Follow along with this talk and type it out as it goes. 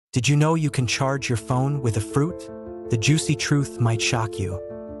Did you know you can charge your phone with a fruit? The juicy truth might shock you.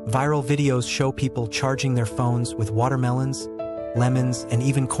 Viral videos show people charging their phones with watermelons, lemons, and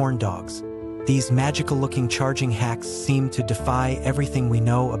even corn dogs. These magical-looking charging hacks seem to defy everything we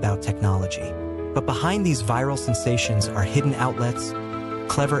know about technology. But behind these viral sensations are hidden outlets,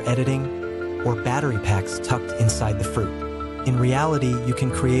 clever editing, or battery packs tucked inside the fruit. In reality, you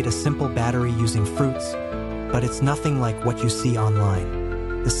can create a simple battery using fruits, but it's nothing like what you see online.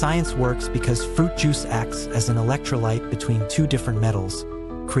 The science works because fruit juice acts as an electrolyte between two different metals,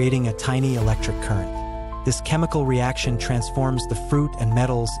 creating a tiny electric current. This chemical reaction transforms the fruit and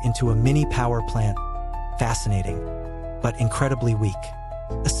metals into a mini power plant. Fascinating, but incredibly weak.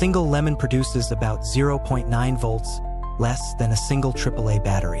 A single lemon produces about 0.9 volts, less than a single AAA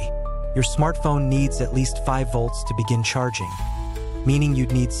battery. Your smartphone needs at least 5 volts to begin charging, meaning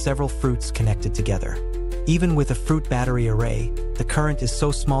you'd need several fruits connected together. Even with a fruit battery array, the current is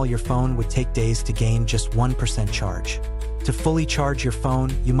so small your phone would take days to gain just 1% charge. To fully charge your phone,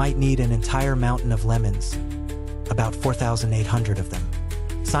 you might need an entire mountain of lemons, about 4,800 of them.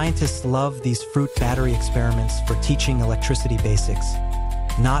 Scientists love these fruit battery experiments for teaching electricity basics,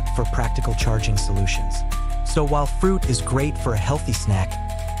 not for practical charging solutions. So while fruit is great for a healthy snack,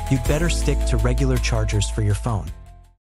 you'd better stick to regular chargers for your phone.